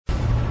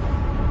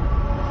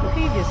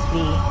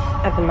previously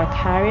at the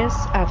Macarius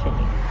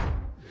Avenue.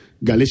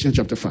 Galatians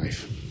chapter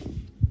 5.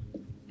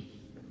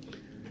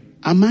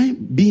 Am I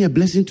being a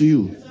blessing to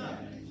you?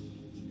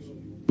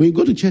 When you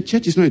go to church,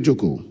 church is not a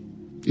joke.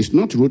 It's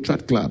not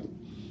Rotary Club.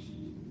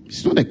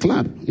 It's not a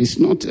club. It's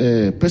not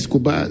a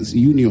Prescobar's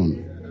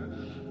Union.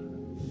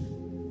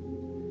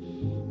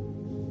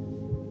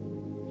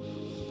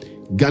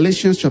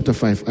 Galatians chapter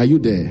 5. Are you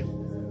there?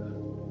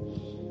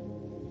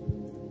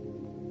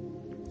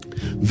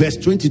 Verse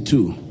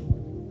 22.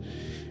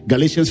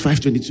 Galatians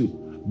 5:22.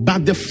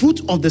 But the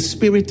fruit of the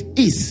Spirit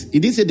is. It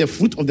didn't say the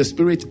fruit of the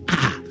Spirit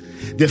are.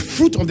 The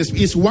fruit of the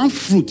Spirit is one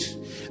fruit.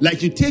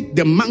 Like you take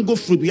the mango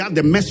fruit, we have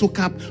the meso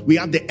cap, we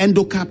have the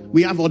endo cap,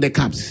 we have all the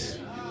caps.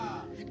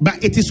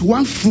 But it is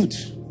one fruit.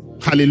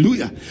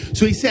 Hallelujah.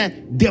 So he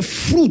said the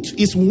fruit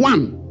is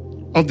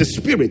one of the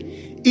Spirit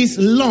is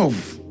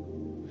love.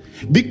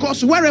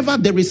 Because wherever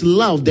there is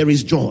love, there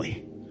is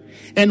joy.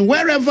 And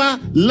wherever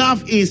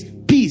love is,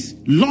 peace,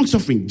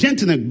 long-suffering,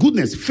 gentleness,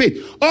 goodness,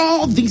 faith,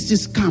 all these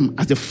just come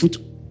as the fruit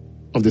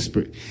of the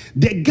Spirit.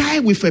 The guy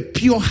with a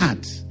pure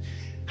heart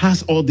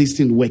has all these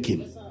things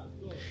working.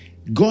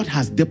 God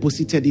has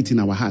deposited it in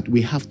our heart.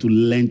 We have to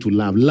learn to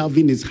love.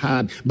 Loving is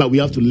hard, but we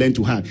have to learn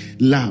to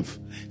love.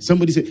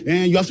 Somebody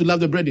say, you have to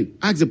love the brethren.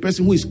 Ask the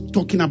person who is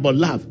talking about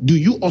love. Do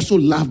you also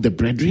love the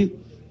brethren?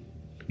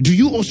 Do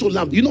you also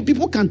love? You know,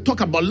 people can talk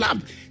about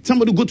love.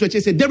 Somebody go to a church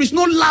and say, there is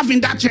no love in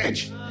that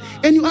church.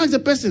 And you ask the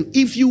person,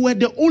 if you were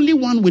the only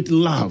one with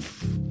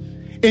love,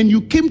 and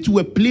you came to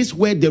a place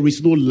where there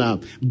is no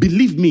love,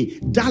 believe me,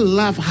 that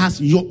love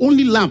your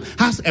only love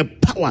has a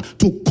power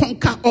to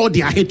conquer all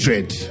their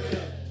hatred.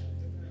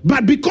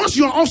 But because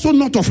you are also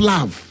not of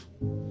love,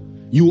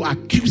 you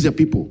accuse the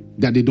people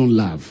that they don't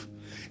love.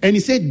 And he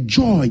said,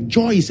 joy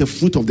is a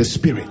fruit of the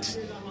Spirit.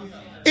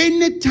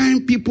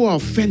 Anytime people are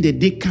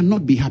offended, they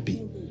cannot be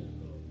happy.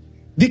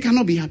 They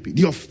cannot be happy.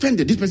 They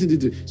offended. This person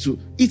did it. So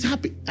it's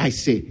happy. I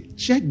say,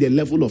 check the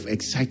level of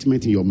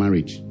excitement in your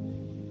marriage.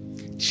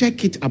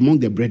 Check it among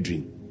the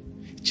brethren.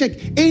 Check.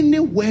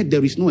 Anywhere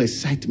there is no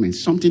excitement,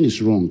 something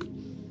is wrong.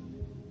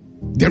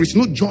 There is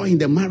no joy in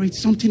the marriage,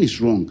 something is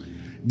wrong.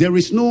 There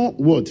is no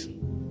what?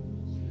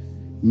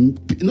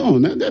 No,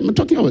 I'm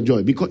talking about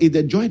joy. Because it's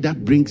the joy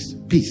that brings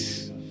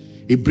peace.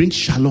 It brings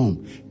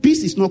shalom.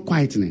 Peace is not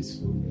quietness.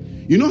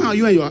 You know how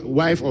you and your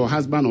wife or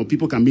husband or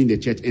people can be in the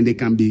church and they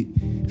can be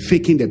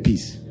faking the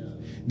peace.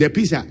 The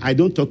peace is, I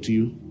don't talk to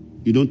you,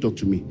 you don't talk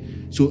to me.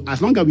 So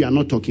as long as we are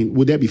not talking,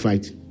 will there be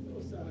fight?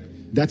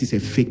 That is a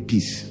fake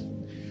peace.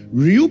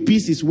 Real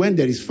peace is when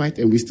there is fight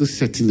and we still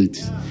settle it.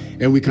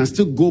 And we can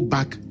still go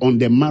back on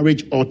the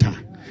marriage altar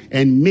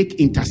and make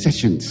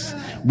intercessions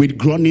with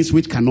groanings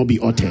which cannot be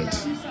uttered.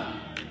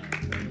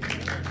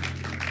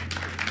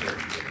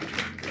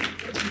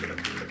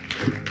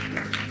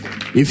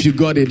 If you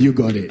got it, you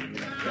got it.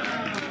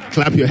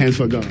 Clap your hands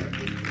for God.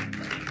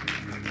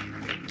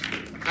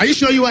 Are you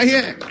sure you are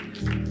here?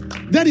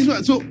 That is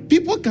what. So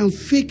people can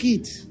fake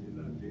it.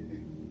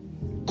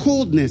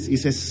 Coldness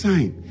is a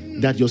sign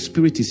that your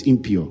spirit is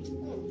impure.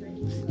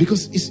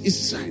 Because it's a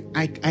sign.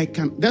 I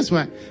can. That's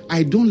why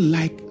I don't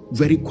like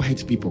very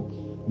quiet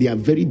people. They are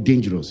very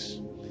dangerous.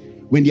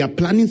 When they are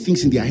planning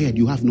things in their head,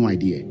 you have no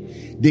idea.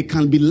 They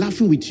can be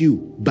laughing with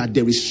you, but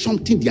there is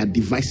something they are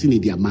devising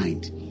in their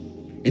mind.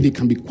 And they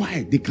can be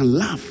quiet. They can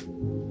laugh.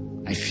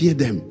 I fear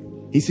them.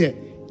 He said,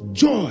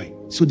 joy.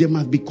 So there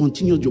must be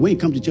continuous joy. When you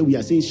come to church, we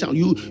are saying, shout.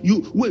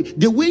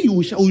 The way you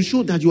will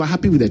show that you are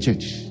happy with the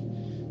church.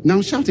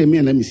 Now shout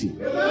amen, let me see.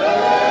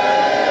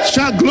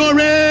 Shout glory.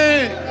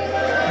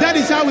 That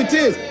is how it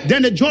is.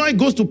 Then the joy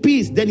goes to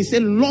peace. Then he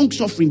said, long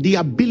suffering, the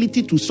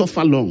ability to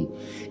suffer long.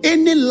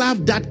 Any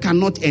love that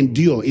cannot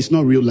endure is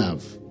not real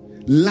love.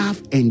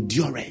 Love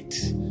endureth.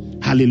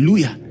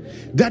 Hallelujah.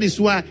 That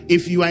is why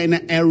if you are in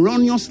an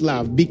erroneous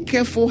love, be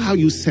careful how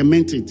you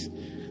cement it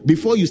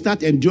before you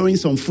start enduring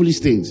some foolish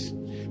things.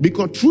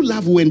 Because true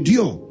love will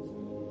endure.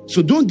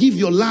 So don't give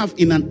your love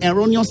in an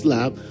erroneous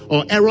love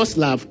or eros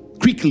love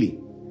quickly.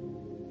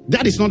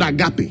 That is not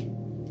agape.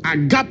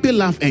 Agape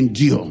love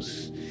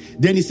endures.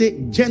 Then he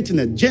said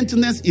gentleness.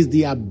 Gentleness is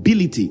the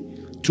ability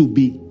to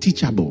be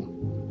teachable.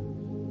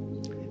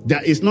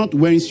 That is not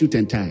wearing suit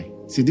and tie.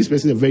 See, this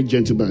person is a very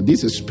gentle man.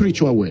 This is a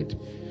spiritual word.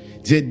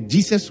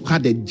 Jesus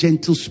had a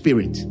gentle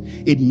spirit.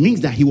 It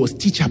means that he was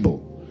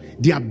teachable.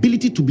 The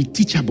ability to be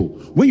teachable.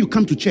 When you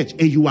come to church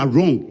and you are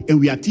wrong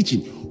and we are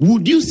teaching,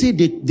 would you say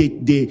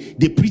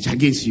they preach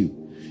against you?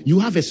 You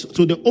have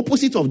so the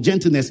opposite of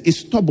gentleness is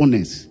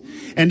stubbornness.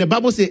 And the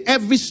Bible says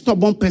every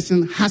stubborn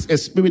person has a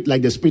spirit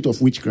like the spirit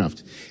of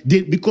witchcraft.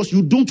 Because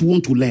you don't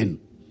want to learn.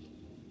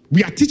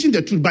 We are teaching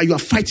the truth, but you are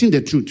fighting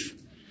the truth.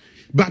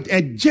 But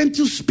a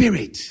gentle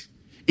spirit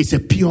is a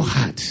pure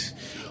heart.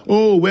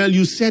 Oh, well,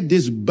 you said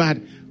this, but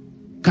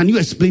can you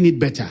explain it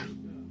better?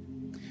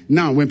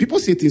 Now, when people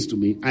say things to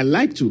me, I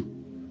like to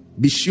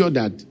be sure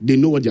that they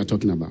know what they are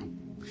talking about.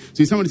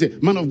 So if somebody say,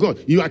 man of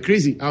God, you are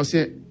crazy. I'll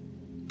say,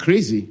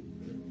 crazy?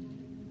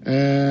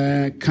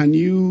 Are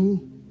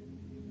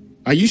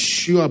you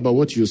sure about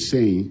what you're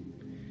saying?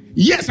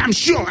 Yes, I'm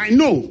sure. I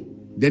know.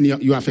 then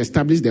you have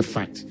established the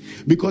fact.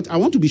 Because I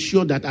want to be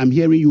sure that I'm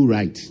hearing you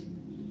right.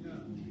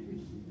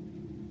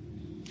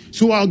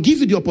 So I'll give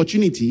you the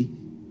opportunity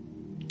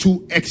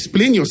to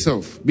explain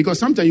yourself. Because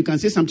sometimes you can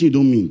say something you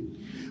don't mean.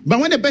 But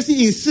when the person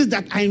insists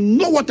that I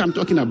know what I'm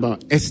talking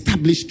about,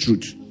 establish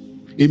truth.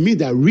 It means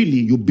that really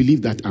you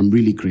believe that I'm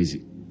really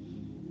crazy.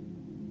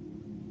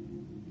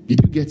 Did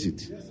you get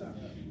it? Yes, sir.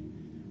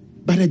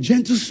 But a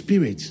gentle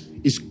spirit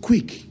is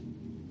quick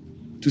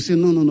to say,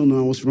 no,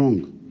 I was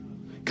wrong.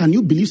 Can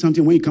you believe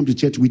something when you come to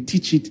church, we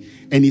teach it,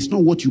 and it's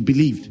not what you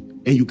believed,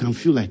 and you can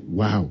feel like,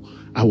 wow,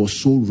 I was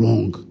so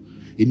wrong.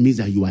 It means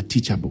that you are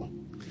teachable.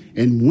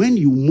 And when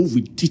you move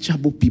with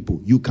teachable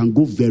people, you can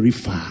go very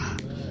far.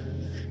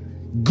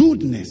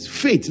 Goodness,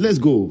 faith, let's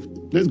go.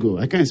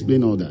 I can't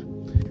explain all that.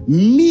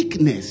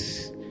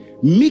 Meekness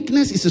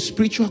is a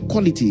spiritual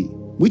quality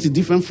which is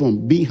different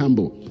from being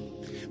humble.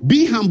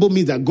 Being humble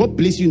means that God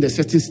placed you in a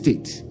certain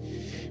state,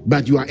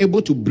 but you are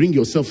able to bring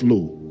yourself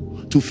low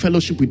to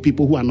fellowship with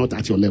people who are not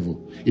at your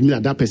level. It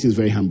means that person is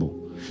very humble.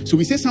 So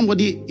we say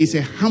somebody is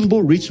a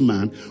humble rich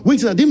man, which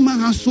is that this man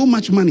has so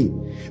much money,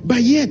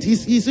 but yet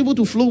he's able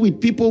to flow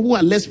with people who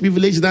are less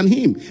privileged than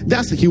him.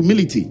 That's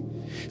humility.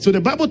 So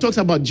the Bible talks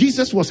about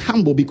Jesus was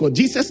humble because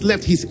Jesus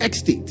left his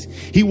estate.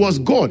 He was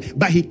God,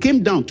 but he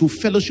came down to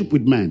fellowship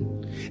with man.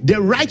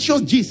 The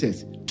righteous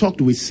Jesus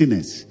talked with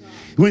sinners.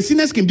 When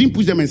sinners came, didn't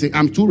push them and say,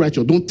 I'm too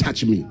righteous, don't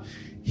touch me.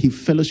 He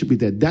fellowship with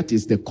them. That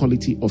is the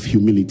quality of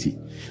humility.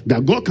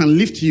 That God can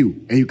lift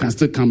you and you can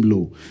still come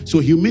low. So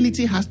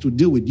humility has to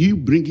do with you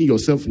bringing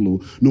yourself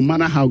low, no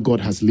matter how God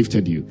has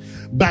lifted you.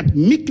 But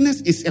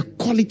meekness is a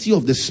quality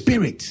of the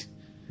spirit.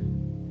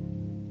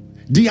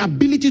 The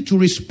ability to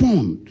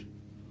respond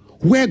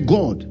where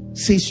God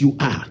says you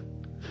are.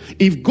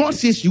 If God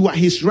says you are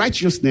his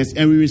righteousness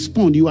and we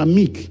respond, you are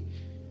meek.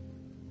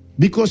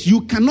 Because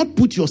you cannot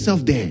put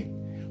yourself there.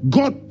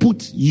 God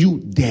put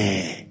you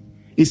there.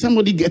 Is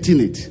somebody getting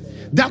it?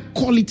 That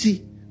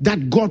quality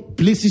that God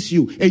places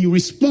you and you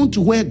respond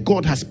to where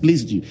God has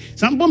placed you.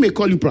 Somebody may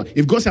call you proud.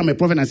 If God says I'm a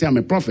prophet and I say I'm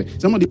a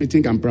prophet, somebody may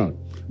think I'm proud.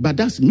 But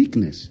that's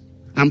meekness.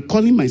 I'm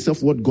calling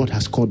myself what God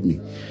has called me.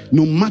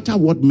 No matter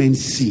what men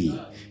see.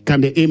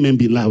 Can the amen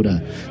be louder?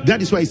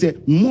 That is why he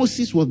said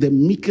Moses was the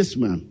meekest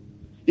man.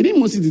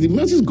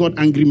 Moses got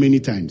angry many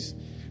times.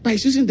 But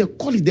he's using the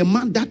quality, the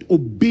man that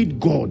obeyed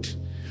God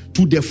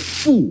to the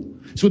full.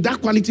 So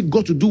that quality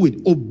got to do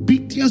with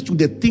obedience to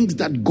the things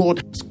that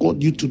God has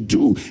called you to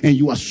do. And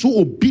you are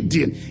so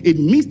obedient. It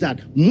means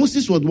that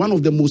Moses was one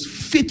of the most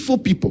faithful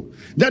people.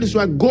 That is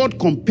why God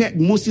compared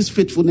Moses'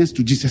 faithfulness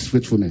to Jesus'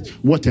 faithfulness.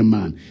 What a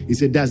man. He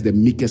said, that's the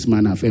meekest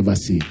man I've ever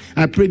seen.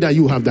 I pray that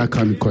you have that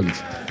kind of quality.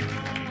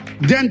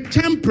 Then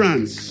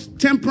temperance.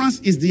 Temperance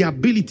is the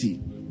ability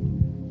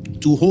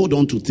to hold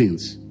on to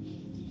things.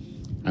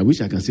 I wish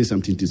I could say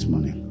something this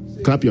morning.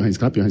 Clap your hands.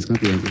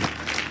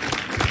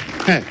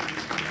 Hey,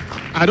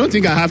 I don't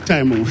think I have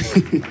time.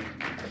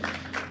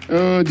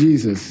 Oh,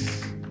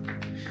 Jesus.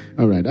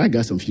 All right, I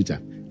got some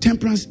future.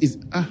 Temperance is,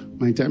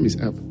 my time is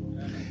up.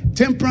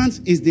 Temperance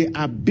is the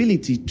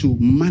ability to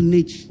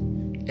manage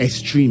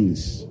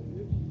extremes.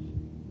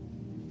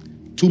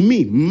 To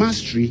me,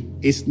 mastery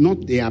is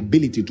not the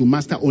ability to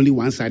master only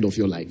one side of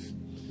your life.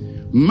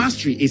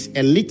 Mastery is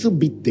a little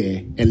bit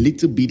there, a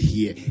little bit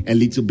here, a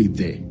little bit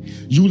there.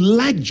 You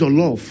like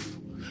jollof,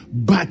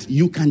 but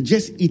you can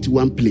just eat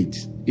one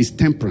plate. It's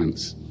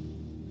temperance.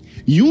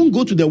 You won't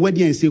go to the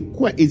wedding and say,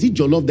 is it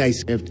jollof that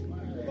is served?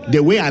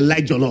 The way I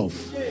like jollof.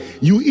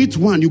 You eat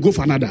one, you go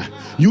for another.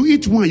 You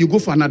eat one, you go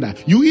for another.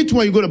 You eat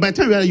one, you go to... By the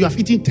time you have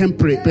eaten 10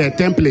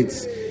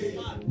 plates,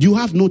 you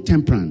have no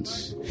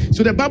temperance.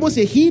 So the Bible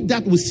says, he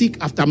that will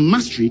seek after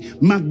mastery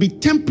must be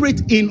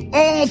temperate in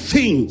all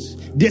things.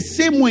 The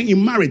same way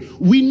in marriage.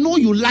 We know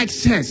you like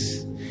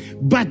sex,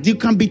 but you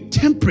can be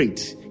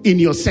temperate in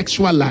your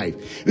sexual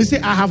life. You say,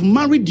 I have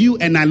married you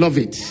and I love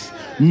it.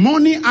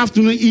 Morning,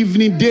 afternoon,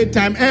 evening,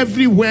 daytime,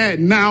 everywhere,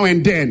 now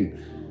and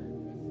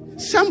then.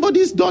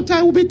 Somebody's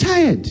daughter will be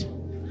tired.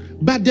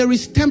 But there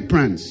is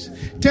temperance.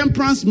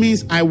 Temperance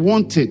means I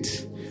want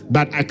it,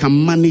 but I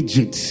can manage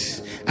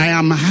it. I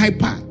am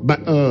hyper,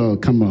 but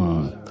come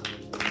on.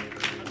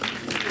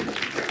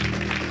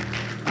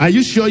 Are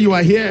you sure you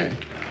are here?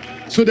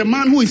 So the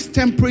man who is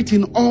temperate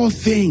in all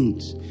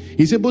things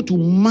is able to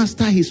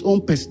master his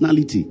own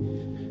personality.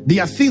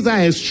 There are things that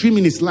are extreme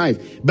in his life,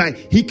 but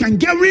he can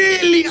get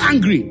really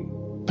angry,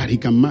 but he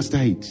can master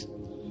it.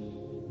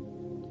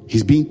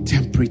 He's being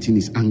temperate in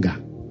his anger.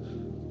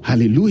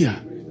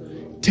 Hallelujah.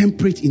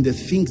 Temperate in the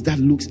things that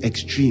looks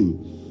extreme.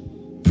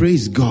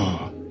 Praise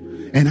God.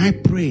 And I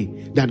pray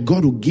that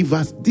God will give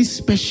us this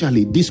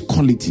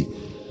quality,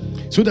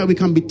 so that we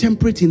can be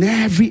temperate in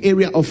every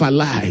area of our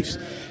lives.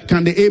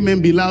 Can the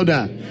amen be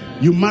louder?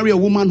 You marry a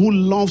woman who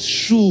loves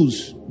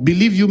shoes.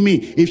 Believe you me,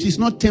 if she's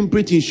not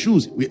temperate in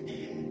shoes,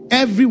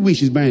 every week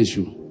she's buying a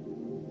shoe.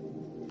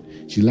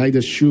 She likes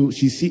the shoe.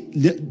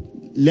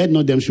 Let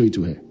not them show it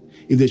to her.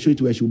 If they show it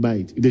to her, she'll buy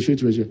it. If they show it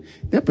to her,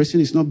 that person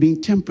is not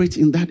being temperate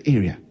in that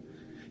area.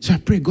 So I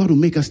pray God will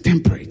make us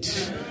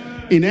temperate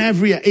in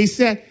every area. He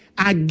said,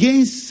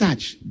 Against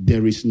such,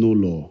 there is no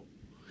law.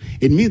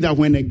 It means that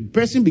when a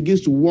person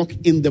begins to walk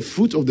in the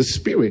fruit of the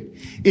Spirit,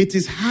 it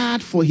is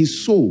hard for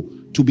his soul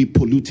to be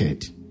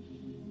polluted.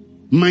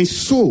 My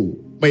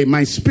soul,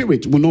 my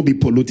spirit will not be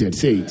polluted.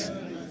 Say it.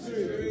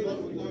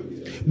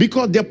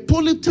 Because the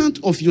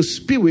pollutant of your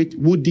spirit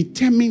will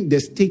determine the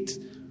state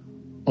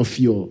of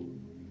your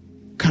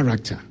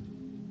character.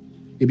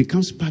 It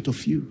becomes part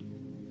of you.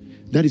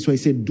 That is why he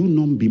said, do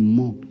not be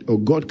mocked, or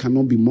God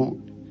cannot be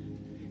mocked.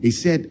 He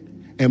said,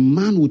 a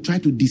man will try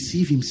to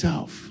deceive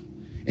himself.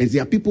 And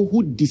there are people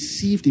who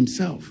deceived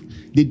himself.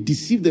 They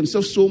deceive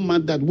themselves so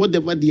much that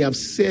whatever they have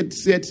said,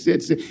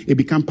 it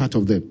becomes part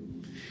of them.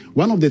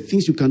 One of the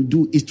things you can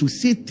do is to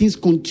say things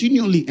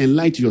continually and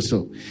lie to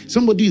yourself.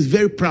 Somebody is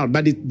very proud,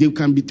 but they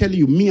can be telling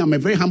you, me, I'm a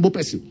very humble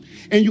person.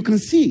 And you can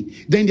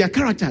see that in their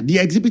character, they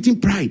are exhibiting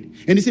pride.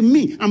 And they say,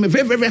 me, I'm a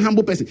very, very, very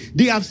humble person.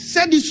 They have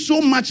said it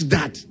so much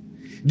that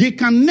they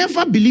can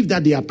never believe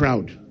that they are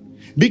proud.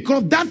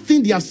 Because that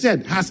thing they have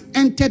said has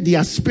entered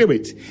their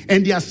spirit,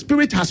 and their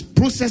spirit has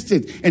processed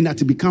it, and that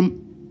it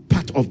become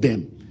part of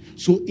them.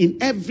 So in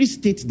every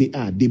state they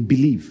are, they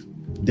believe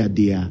that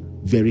they are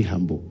very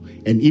humble.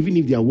 And even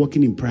if they are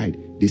walking in pride,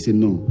 they say,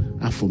 no,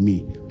 as for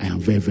me, I am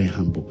very, very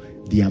humble.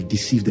 They have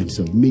deceived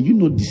themselves. May you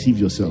not deceive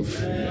yourself.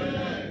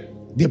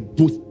 The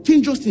most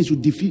dangerous thing is to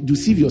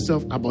deceive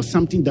yourself about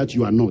something that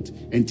you are not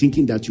and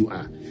thinking that you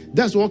are.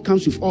 That's what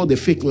comes with all the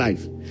fake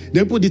life.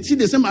 The people, they see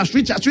themselves as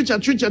rich,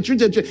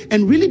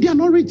 and really they are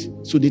not rich.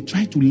 So they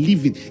try to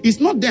live it. It's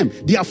not them.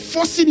 They are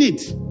forcing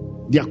it.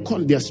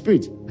 Their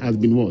spirit has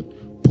been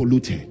what?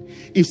 Polluted.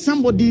 If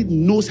somebody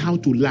knows how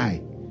to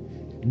lie,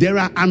 there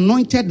are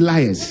anointed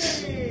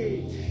liars.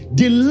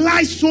 They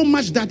lie so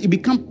much that it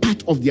becomes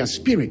part of their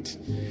spirit.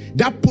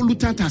 That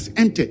pollutant has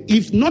entered.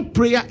 If not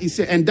prayer,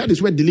 and that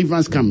is where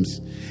deliverance comes.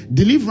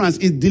 Deliverance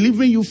is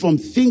delivering you from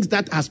things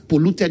that has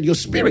polluted your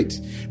spirit.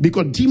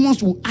 Because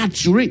demons will add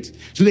to it.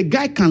 So the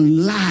guy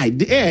can lie.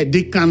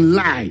 They can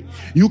lie.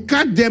 You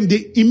catch them,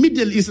 they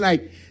immediately, it's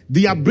like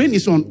their brain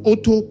is on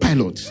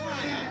autopilot.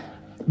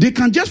 They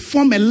can just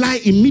form a lie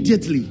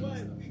immediately.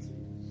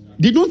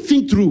 They don't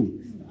think through.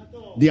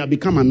 They have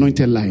become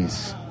anointed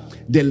liars.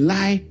 The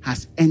lie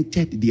has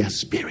entered their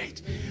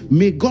spirit.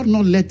 May God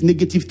not let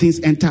negative things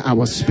enter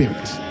our spirit.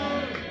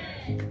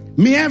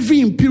 May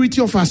every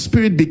impurity of our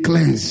spirit be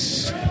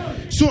cleansed.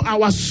 So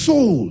our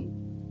soul,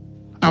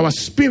 our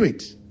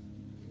spirit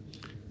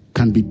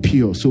can be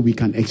pure, so we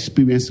can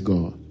experience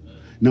God.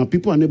 Now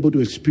people are unable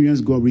to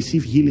experience God,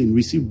 receive healing,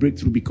 receive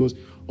breakthrough because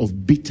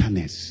of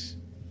bitterness.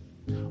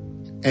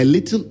 A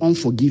little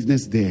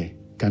unforgiveness there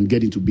can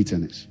get into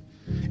bitterness.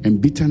 And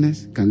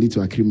bitterness can lead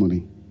to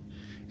acrimony.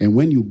 And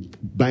when you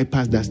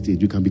bypass that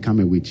stage, you can become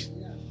a witch.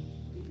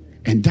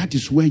 And that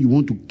is where you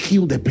want to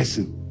kill the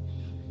person.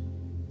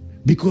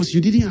 Because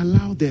you didn't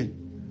allow the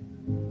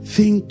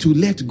thing to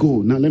let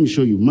go. Now let me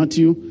show you.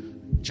 Matthew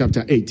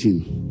chapter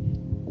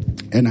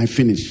 18. And I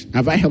finish.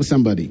 Have I helped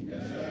somebody?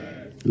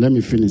 Let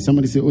me finish.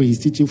 Somebody say, oh, he's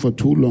teaching for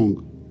too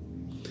long.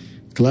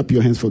 Clap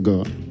your hands for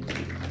God.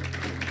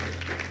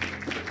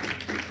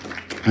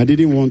 I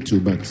didn't want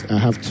to, but I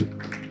have to.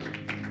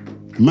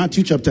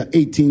 Matthew chapter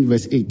 18,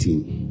 verse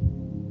 18.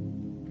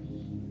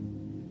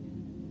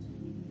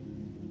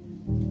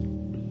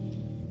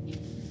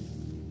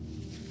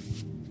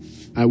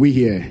 Are we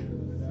here?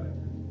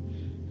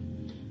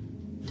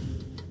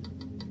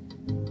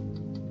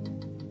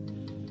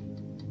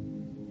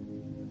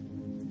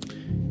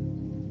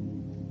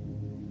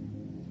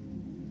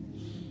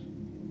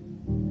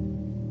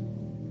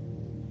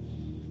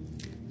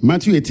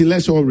 Matthew 18,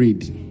 let's all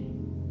read.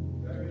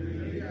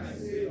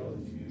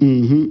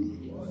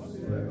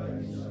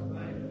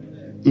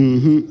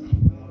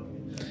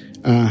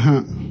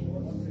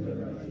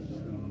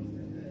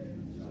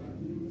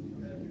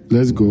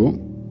 Let's go.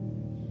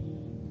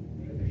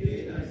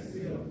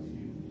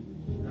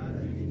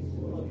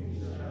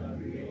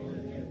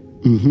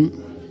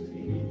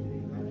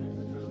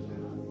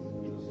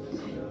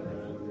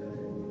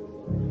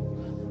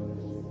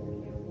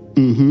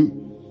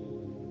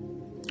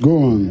 Go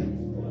on.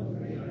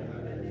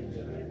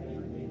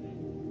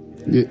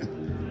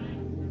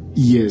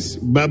 Yes,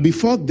 but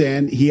before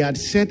then, he had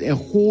said a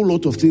whole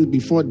lot of things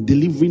before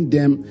delivering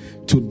them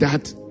to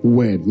that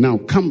word. Now,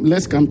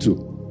 let's come to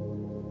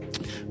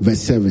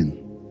verse 7.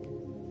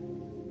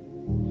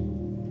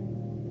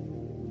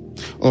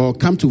 Or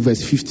come to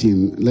verse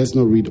 15. Let's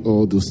not read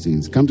all those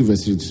things. Come to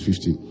verse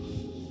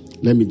 15.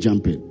 Let me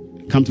jump it.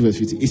 Come to verse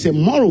 15. He said,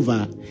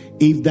 moreover,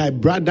 if thy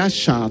brother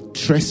shall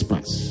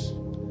trespass.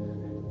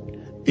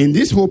 In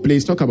this whole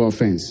place, talk about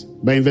offense.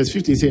 But in verse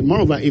 15, he said,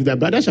 moreover, if thy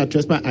brother shall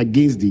trespass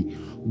against thee,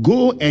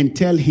 go and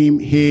tell him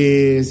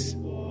his.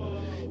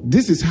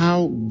 This is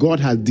how God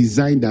has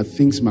designed that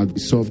things must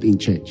be solved in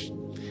church.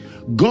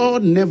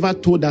 God never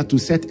told us to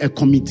set a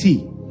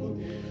committee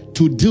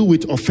to deal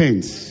with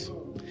offense.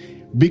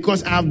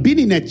 Because I've been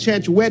in a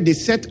church where they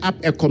set up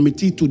a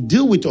committee to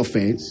deal with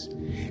offense,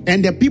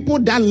 and the people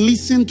that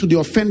listened to the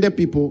offended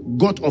people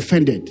got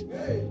offended.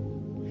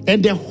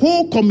 And the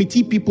whole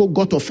committee people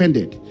got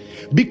offended.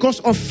 Because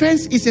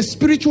offense is a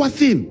spiritual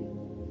thing.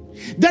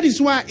 That is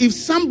why if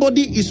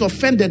somebody is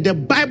offended, the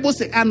Bible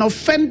says an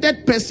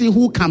offended person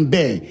who can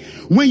bear.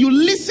 When you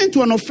listen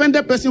to an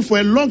offended person for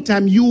a long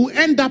time, you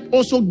end up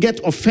also get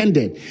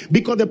offended.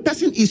 Because the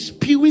person is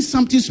spewing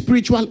something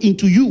spiritual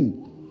into you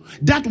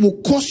that will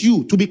cause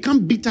you to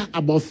become bitter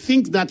about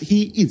things that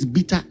he is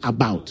bitter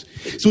about.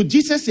 So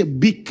Jesus said,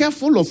 be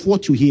careful of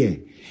what you hear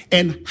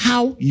and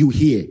how you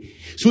hear.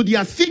 So there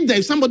are things that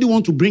if somebody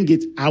wants to bring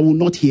it, I will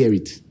not hear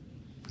it.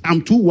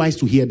 I'm too wise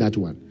to hear that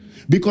one.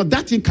 Because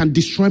that thing can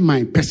destroy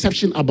my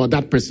perception about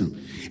that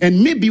person.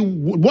 And maybe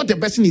what the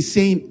person is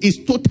saying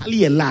is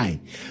totally a lie.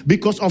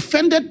 Because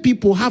offended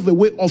people have a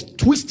way of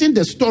twisting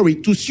the story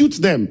to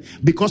suit them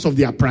because of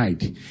their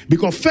pride.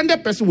 Because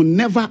offended person will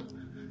never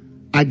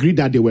agree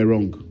that they were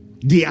wrong.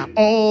 They are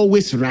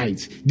always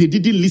right. They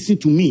didn't listen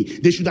to me.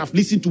 They should have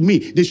listened to me.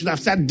 They should have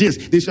said this.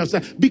 They should have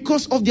said,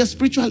 because of their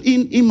spiritual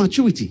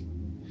immaturity.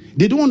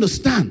 They don't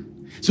understand.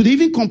 So they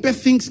even compare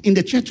things in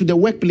the church to the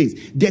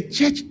workplace. The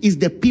church is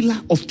the pillar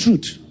of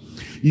truth.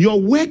 Your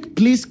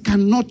workplace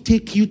cannot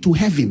take you to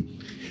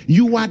heaven.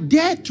 You are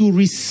there to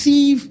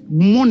receive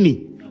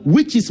money,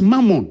 which is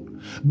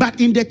mammon.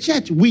 But in the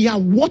church, we are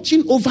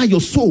watching over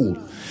your soul.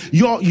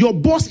 Your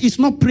boss is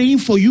not praying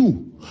for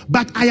you.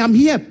 But I am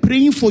here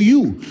praying for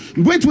you.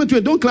 Wait,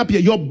 don't clap here.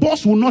 Your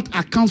boss will not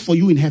account for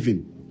you in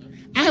heaven.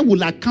 I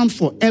will account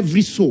for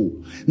every soul.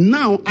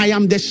 Now, I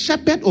am the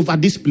shepherd over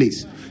this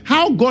place.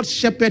 How God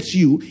shepherds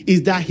you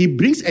is that he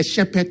brings a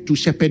shepherd to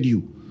shepherd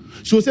you.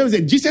 So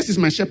Jesus is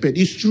my shepherd.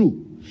 It's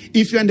true.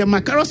 If you're in the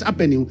Macaros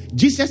Avenue,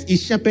 Jesus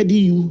is shepherding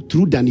you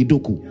through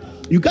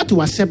Doku. You got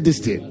to accept this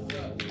thing.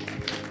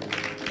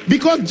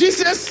 Because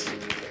Jesus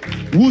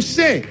will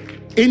say,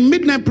 in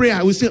midnight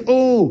prayer, will say,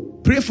 oh,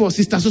 pray for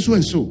sister so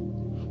and so.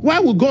 Why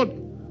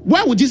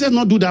would Jesus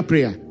not do that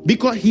prayer?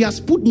 Because he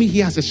has put me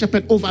here as a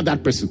shepherd over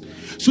that person.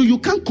 So you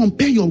can't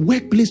compare your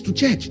workplace to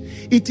church.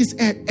 It is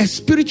a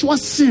spiritual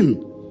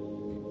sin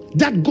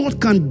that God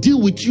can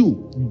deal with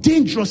you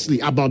dangerously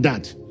about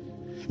that.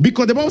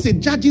 Because the Bible says,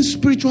 judging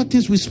spiritual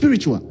things with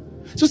spiritual.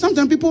 So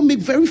sometimes people make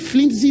very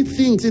flimsy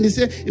things and they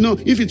say,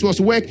 if it was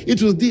work, it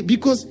was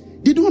because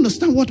they don't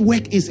understand what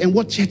work is and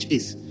what church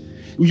is.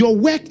 Your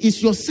work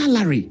is your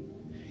salary.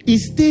 It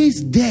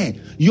stays there.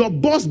 Your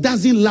boss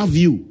doesn't love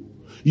you.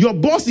 Your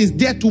boss is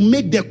there to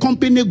make the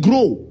company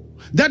grow.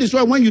 That is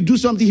why when you do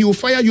something, he will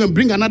fire you and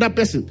bring another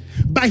person.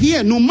 But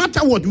here, no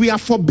matter what, we are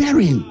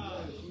forbearing.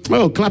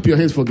 Oh, clap your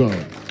hands for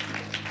God.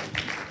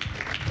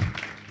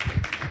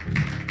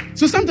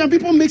 So sometimes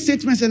people make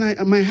statements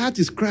and my heart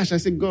is crushed. I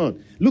say, God,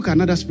 look at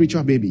another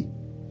spiritual baby.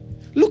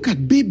 Look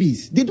at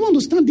babies. They don't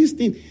understand this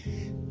thing.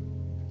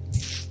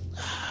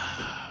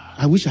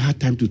 I wish I had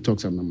time to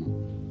talk some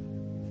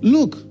more.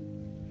 Look,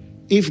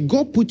 if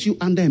God put you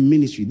under a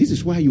ministry, this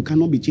is why you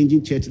cannot be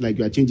changing church like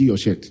you are changing your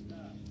shirt.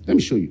 Let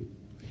me show you.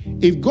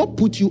 If God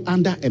put you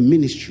under a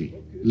ministry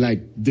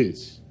like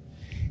this,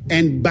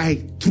 and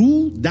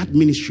through that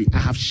ministry, I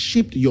have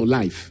shaped your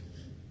life,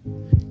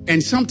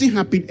 and something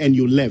happened and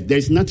you left, there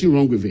is nothing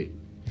wrong with it.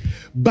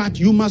 But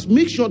you must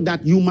make sure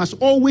that you must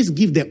always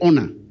give the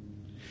honor.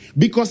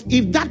 Because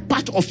if that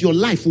part of your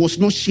life was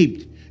not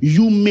shaped,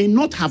 you may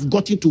not have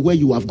gotten to where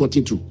you have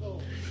gotten to.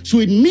 So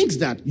it means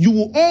that you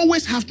will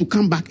always have to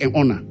come back and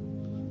honor.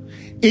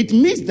 It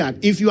means that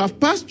if you have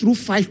passed through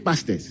 5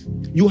 pastors,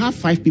 you have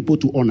 5 people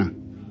to honor.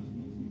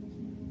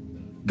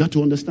 Got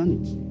to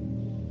understand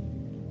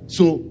it.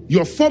 So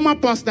your former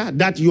pastor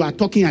that you are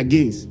talking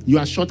against, you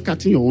are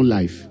shortcutting your own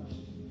life.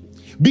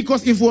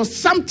 Because if it was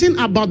something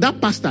about that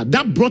pastor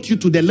that brought you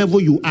to the level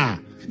you are,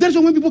 that's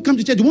why when people come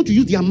to church, they want to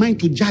use their mind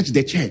to judge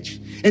the church.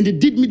 And they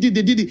did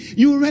it.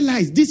 You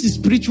realize this is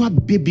spiritual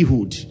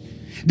babyhood.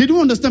 They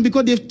don't understand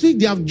because they think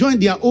they have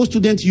joined their old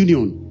student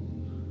union.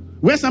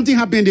 Where something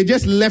happened, they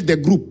just left the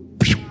group.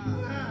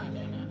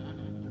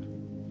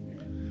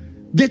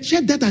 The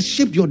church that has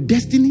shaped your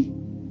destiny,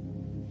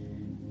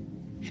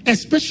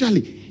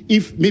 especially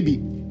if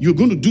maybe you're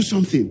going to do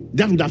something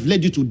that would have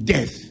led you to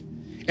death,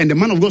 and the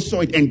man of God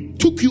saw it and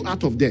took you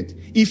out of death.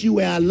 If you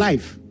were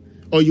alive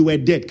or you were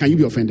dead, can you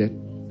be offended?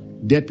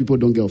 Dead people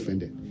don't get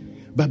offended.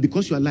 But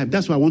because you're alive,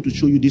 that's why I want to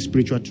show you this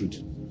spiritual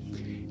truth.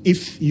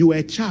 If you are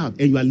a child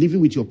and you are living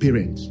with your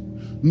parents,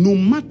 no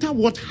matter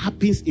what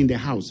happens in the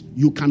house,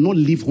 you cannot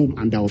leave home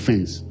under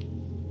offense.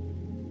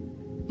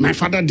 My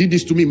father did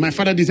this to me. My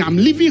father did this. I'm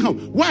leaving home.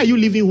 Why are you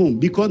leaving home?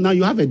 Because now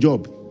you have a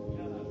job.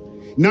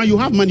 Now you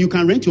have money. You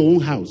can rent your own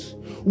house.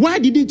 Why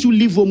didn't you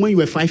leave home when you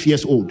were 5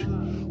 years old?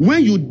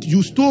 When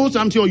you stole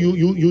something or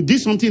you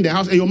did something in the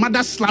house and your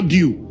mother slapped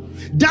you,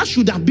 that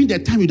should have been the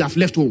time you'd have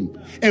left home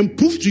and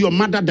proved to your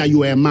mother that you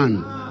were a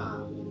man.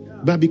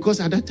 But because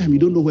at that time you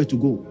don't know where to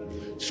go,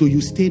 so you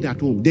stayed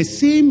at home. The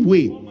same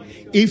way,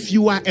 if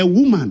you are a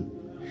woman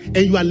and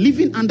you are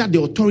living under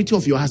the authority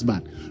of your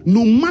husband,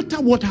 no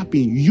matter what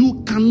happens,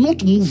 you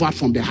cannot move out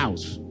from the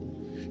house.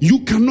 You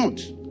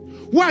cannot.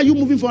 Why are you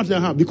moving from the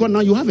house? Because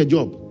now you have a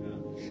job.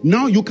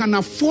 Now you can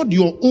afford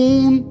your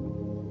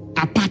own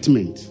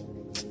apartment.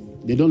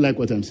 They don't like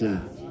what I'm saying.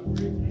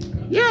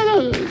 Yeah,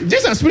 no,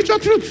 these are spiritual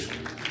truths.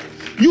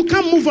 You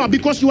can't move out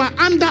because you are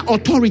under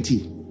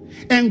authority.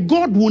 And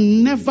God will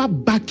never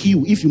back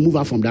you if you move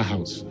out from that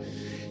house.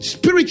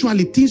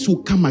 Spiritually, things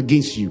will come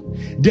against you.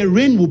 The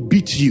rain will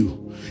beat you.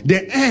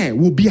 The air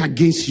will be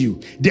against you.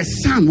 The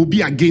sun will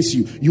be against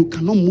you. You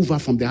cannot move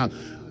out from the house.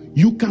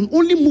 You can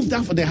only move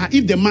down from the house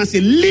if the man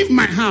says, leave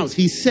my house.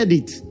 He said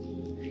it.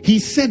 He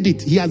said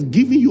it. He has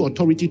given you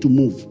authority to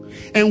move.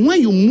 And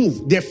when you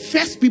move, the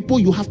first people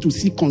you have to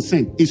seek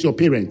consent is your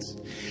parents.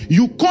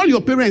 You call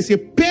your parents and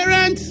say,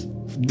 parents,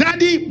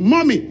 daddy,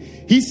 mommy.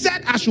 He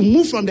said I should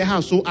move from the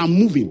house, so I'm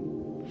moving.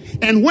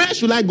 And where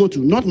should I go to?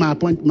 Not my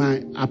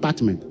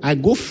apartment. I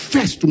go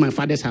first to my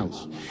father's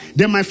house.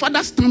 Then my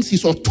father stamps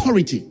his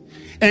authority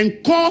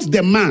and calls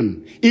the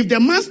man. If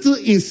the man still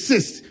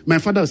insists, my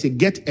father will say,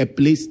 get a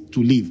place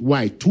to live.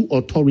 Why? Two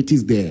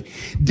authorities there.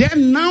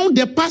 Then now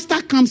the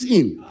pastor comes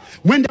in.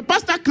 When the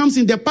pastor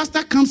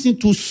comes in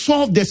to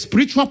solve the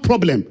spiritual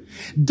problem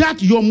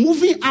that your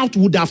moving out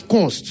would have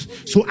caused.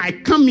 So I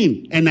come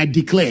in and I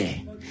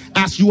declare,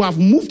 as you have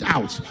moved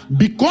out,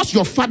 because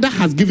your father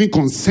has given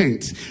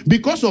consent,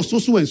 because of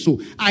so and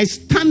so, I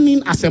stand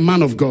in as a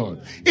man of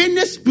God.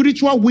 Any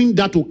spiritual wind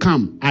that will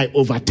come, I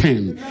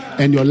overturn,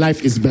 and your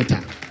life is better.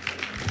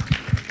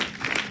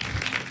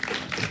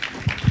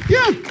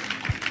 Yeah.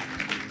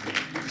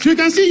 So you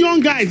can see young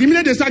guys, the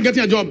minute they start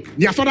getting a job,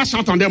 their father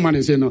shout on them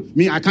and say, no,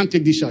 me, I can't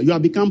take this shot. You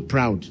have become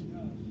proud.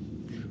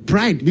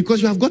 Pride,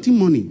 because you have gotten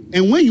money.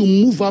 And when you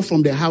move out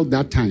from the house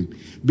that time,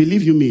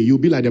 believe you me, you'll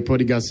be like the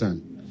prodigal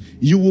son.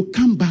 You will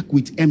come back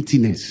with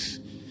emptiness.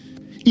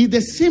 It's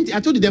the same thing.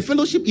 I told you the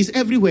fellowship is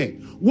everywhere.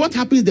 What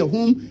happens in the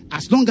home,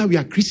 as long as we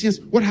are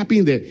Christians, what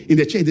happens in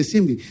the church, the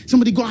same thing.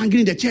 Somebody got angry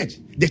in the church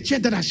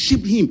that has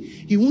shaped him.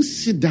 He won't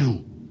sit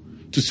down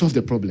to solve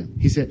the problem.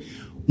 He said,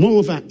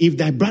 moreover, if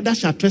thy brother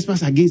shall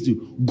trespass against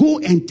you, go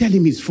and tell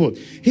him his fault.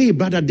 Hey,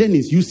 brother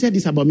Dennis, you said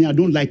this about me. I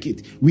don't like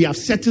it. We have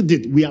settled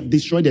it. We have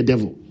destroyed the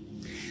devil.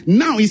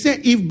 Now, he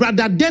said, if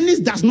brother Dennis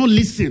does not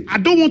listen, I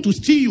don't want to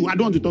steal you. I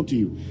don't want to talk to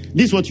you.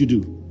 This is what you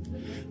do.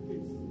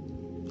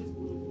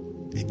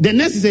 The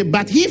next is,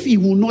 but if he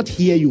will not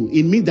hear you,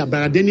 it means that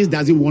brother Dennis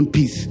doesn't want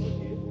peace.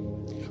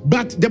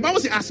 But the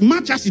Bible says, as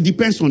much as it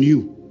depends on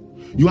you,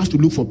 you have to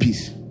look for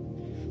peace.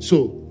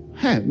 So,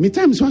 hey, me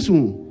time is what's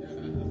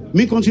wrong.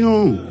 Me continue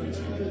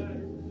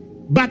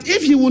on. But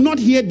if he will not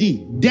hear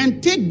thee,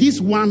 then take this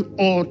one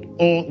or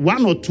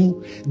one or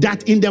two,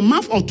 that in the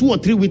mouth of 2 or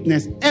 3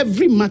 witnesses,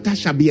 every matter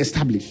shall be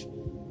established.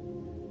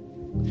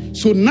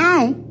 So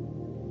now,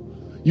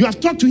 you have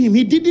talked to him.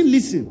 He didn't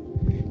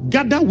listen.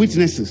 Gather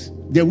witnesses.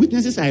 The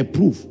witnesses are a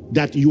proof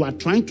that you are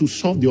trying to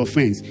solve the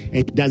offense and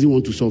he doesn't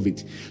want to solve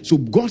it. So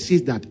God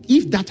says that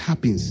if that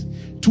happens,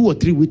 2 or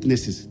 3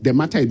 witnesses, the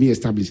matter is being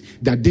established,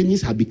 that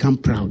Dennis has become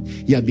proud.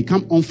 He has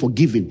become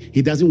unforgiving.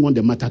 He doesn't want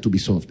the matter to be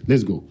solved.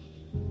 Let's go.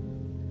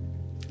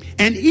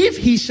 And if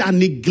he shall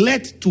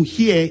neglect to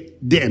hear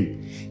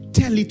them,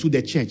 tell it to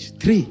the church.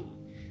 3.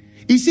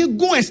 He said,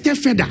 go a step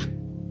further.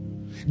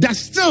 That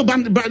still,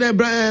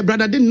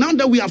 brother, now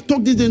that we have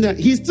talked this,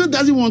 he still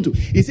doesn't want to.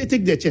 He said,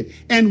 take the church.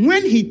 And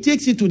when he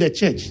takes it to the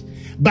church,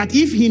 but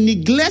if he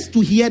neglects to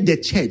hear the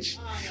church,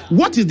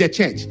 what is the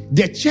church?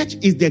 The church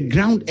is the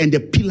ground and the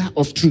pillar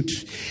of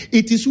truth.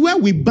 It is where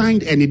we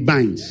bind and it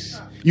binds.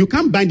 You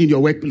can't bind in your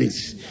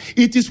workplace.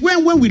 It is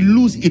when we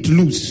lose, it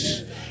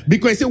lose.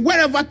 Because say,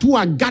 wherever 2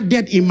 are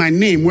gathered in my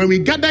name, when we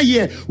gather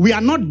here, we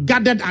are not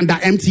gathered under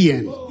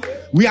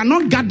MTN. We are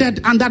not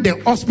gathered under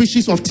the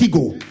auspices of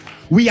Tigo.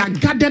 We are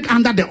gathered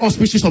under the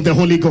auspices of the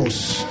Holy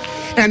Ghost.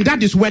 And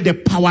that is where the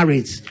power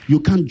is. You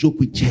can't joke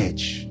with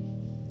church.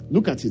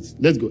 Look at it.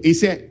 Let's go. He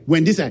said,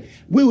 when this,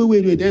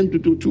 wait, then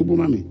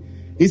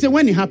he said,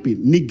 when it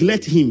happened,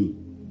 neglect him.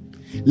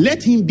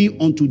 Let him be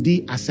unto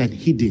thee as an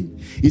hidden.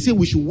 He said,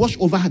 we should wash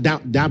over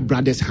that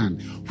brother's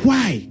hand.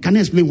 Why? Can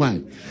I explain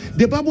why?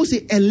 The Bible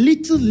says, a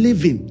little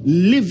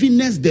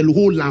leaveneth the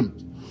whole lump.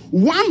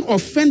 One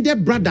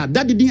offended brother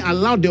that didn't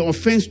allow the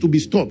offense to be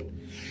stopped.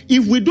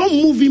 If we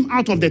don't move him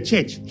out of the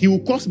church, he will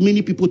cause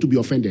many people to be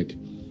offended.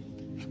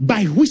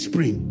 By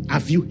whispering,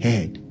 have you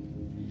heard?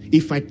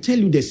 If I tell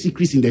you the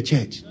secrets in the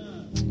church,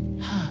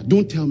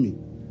 don't tell me.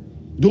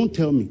 Don't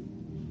tell me.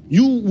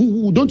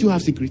 Don't you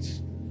have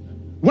secrets?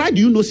 Why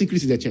do you know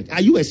secrets in the church? Are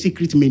you a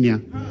secret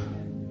mania?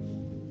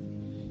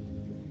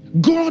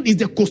 God is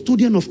the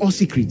custodian of all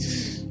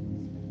secrets.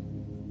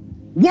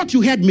 What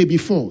you heard may be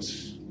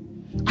false.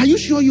 Are you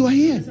sure you are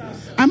here?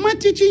 Am I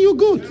teaching you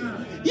good?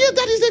 Yeah,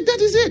 that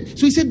is it.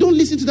 So he said, don't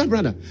listen to that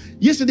brother.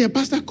 Yesterday, a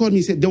pastor called me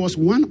and said, there was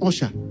one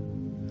usher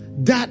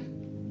that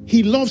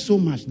he loved so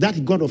much that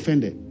he got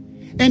offended.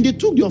 And they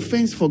took the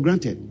offense for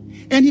granted.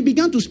 And he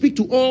began to speak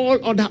to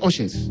all other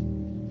ushers.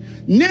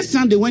 Next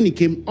Sunday when he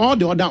came, all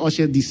the other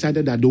ushers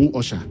decided that don't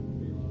usher.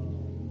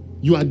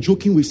 You are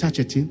joking with such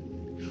a thing?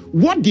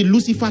 What did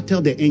Lucifer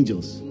tell the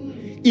angels?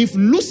 If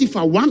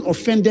Lucifer, one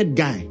offended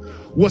guy,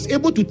 was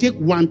able to take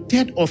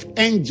 1/3 of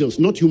angels,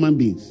 not human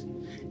beings,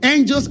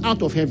 angels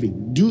out of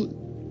heaven, do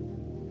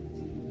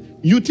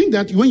you think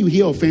that when you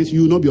hear offense,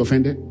 you will not be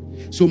offended?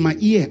 So my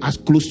ear is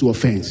close to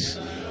offense.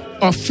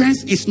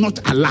 Offense is not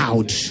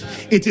allowed.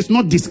 It is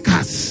not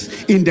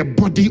discussed in the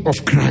body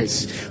of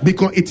Christ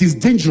because it is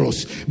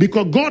dangerous.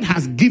 Because God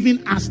has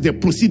given us the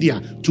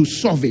procedure to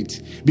solve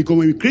it. Because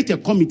when we create a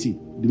committee,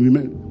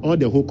 or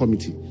the whole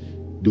committee,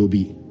 they'll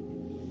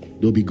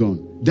be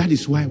gone. That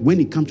is why when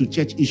it comes to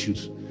church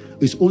issues,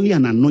 it's only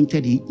an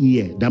anointed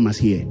ear that must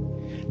hear.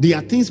 There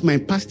are things my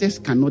pastors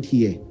cannot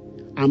hear.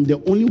 I'm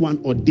the only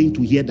one ordained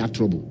to hear that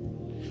trouble.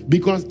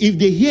 Because if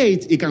they hear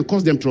it, it can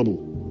cause them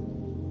trouble.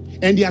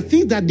 And there are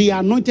things that they are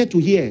anointed to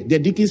hear, the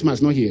deacons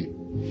must not hear.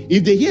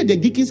 If they hear, the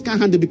deacons can't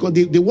handle because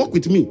they work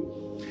with me.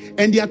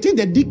 And there are things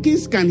the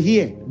deacons can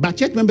hear, but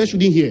church members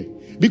shouldn't hear.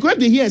 Because if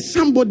they hear,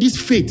 somebody's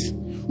faith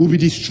will be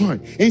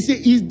destroyed. And say,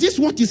 is this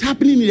what is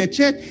happening in the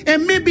church?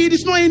 And maybe it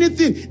is not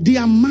anything.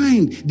 Their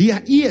mind,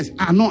 their ears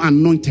are not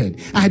anointed.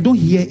 I don't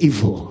hear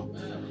evil.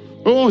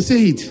 Oh,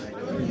 say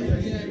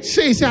it.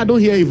 Say, I don't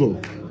hear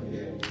evil.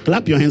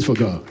 Clap your hands for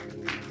God.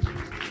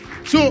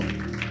 So,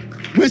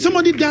 when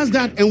somebody does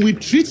that and we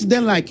treat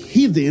them like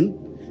heathen,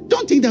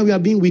 don't think that we are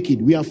being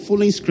wicked. We are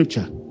following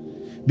scripture.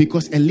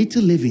 Because a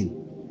little leaven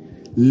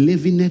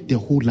leaveneth the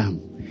whole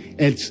lump.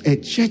 A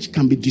church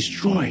can be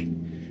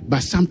destroyed by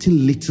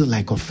something little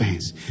like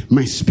offense.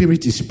 My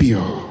spirit is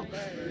pure.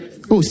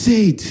 Oh,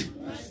 say it.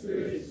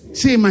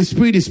 Say, my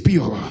spirit is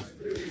pure.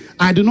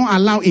 I do not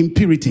allow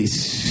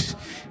impurities.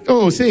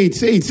 Oh, say it.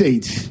 Say,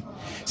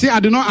 I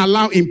do not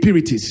allow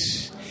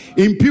impurities.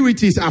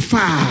 Impurities are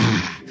far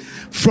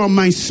from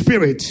my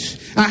spirit.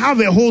 I have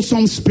a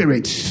wholesome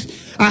spirit.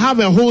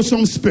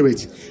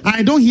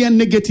 I don't hear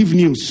negative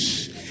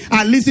news.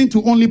 I listen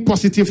to only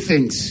positive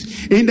things.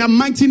 In the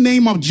mighty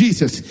name of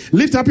Jesus,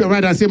 lift up your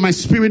right hand and say, my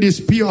spirit is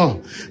pure.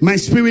 My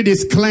spirit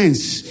is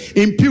cleansed.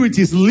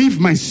 Impurities, leave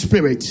my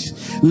spirit.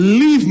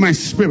 Leave my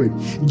spirit.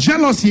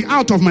 Jealousy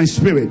out of my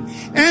spirit.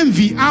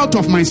 Envy out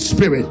of my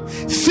spirit.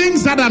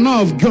 Things that are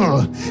not of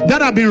God,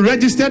 that have been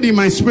registered in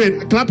my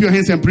spirit. Clap your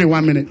hands and pray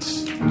 1 minute.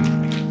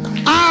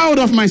 Out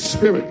of my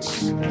spirit.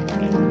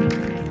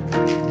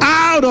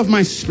 Out of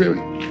my spirit.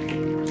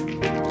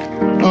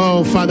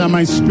 Oh, Father,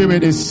 my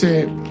spirit is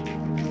saved.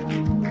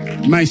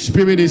 My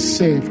spirit is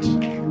saved.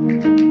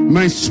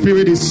 My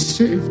spirit is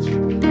saved.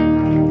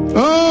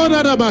 Oh, in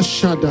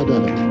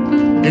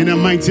the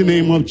mighty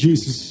name of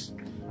Jesus.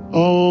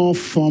 All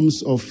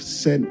forms of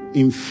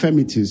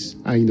infirmities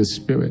are in the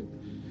spirit.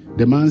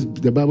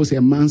 The Bible says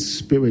a man's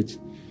spirit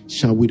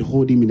shall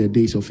withhold him in the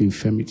days of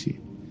infirmity.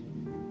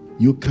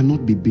 You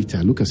cannot be bitter.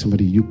 Look at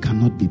somebody. You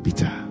cannot be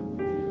bitter.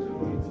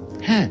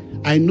 Hey,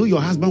 I know your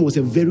husband was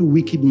a very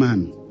wicked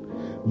man.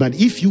 But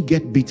if you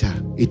get bitter,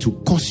 it will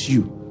cause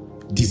you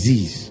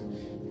disease.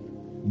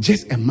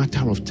 Just a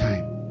matter of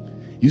time.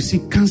 You see,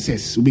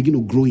 cancers will begin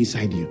to grow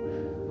inside you.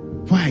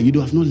 Why? You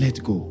have not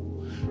let go.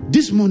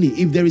 This morning,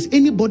 if there is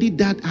anybody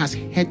that has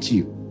hurt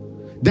you,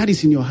 that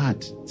is in your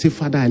heart, say,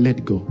 Father, I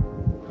let go.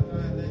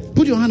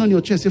 Put your hand on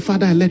your chest. Say,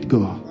 Father, I let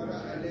go.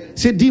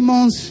 Say,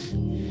 demons,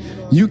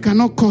 you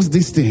cannot cause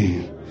this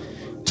thing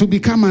to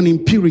become an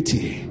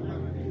impurity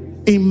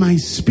in my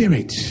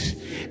spirit.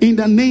 In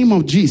the name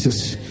of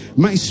Jesus,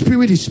 my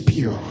spirit is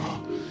pure.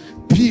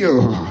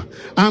 Pure.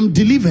 I'm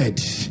delivered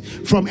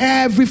from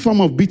every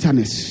form of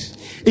bitterness.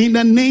 In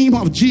the name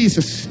of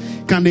Jesus.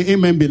 Can the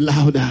amen be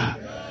louder?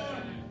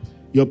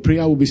 Your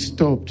prayer will be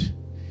stopped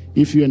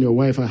if you and your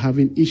wife are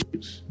having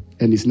issues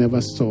and it's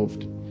never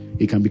solved.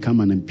 It can become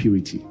an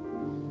impurity.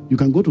 You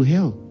can go to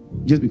hell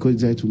just because you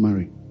desire to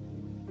marry.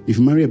 If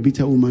you marry a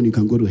bitter woman, you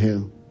can go to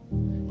hell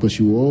because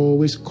you will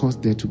always cause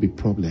there to be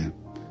problem.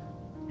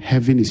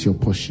 Heaven is your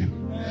portion.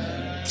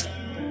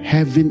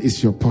 Heaven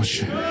is your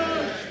portion.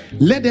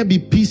 Let there be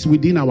peace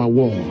within our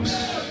walls.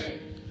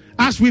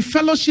 As we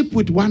fellowship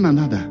with one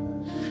another,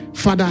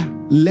 Father,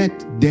 let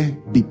there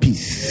be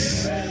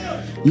peace.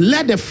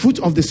 Let the fruit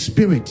of the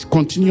Spirit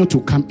continue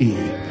to come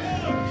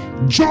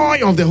in.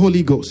 Joy of the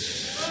Holy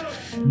Ghost.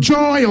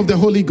 Joy of the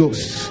Holy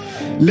Ghost.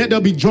 Let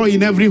there be joy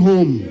in every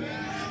home.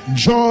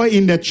 Joy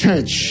in the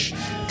church.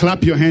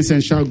 Clap your hands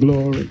and shout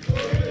glory.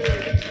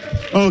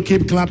 Oh,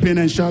 keep clapping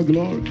and shout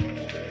glory.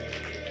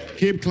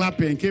 Keep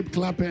clapping, keep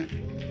clapping.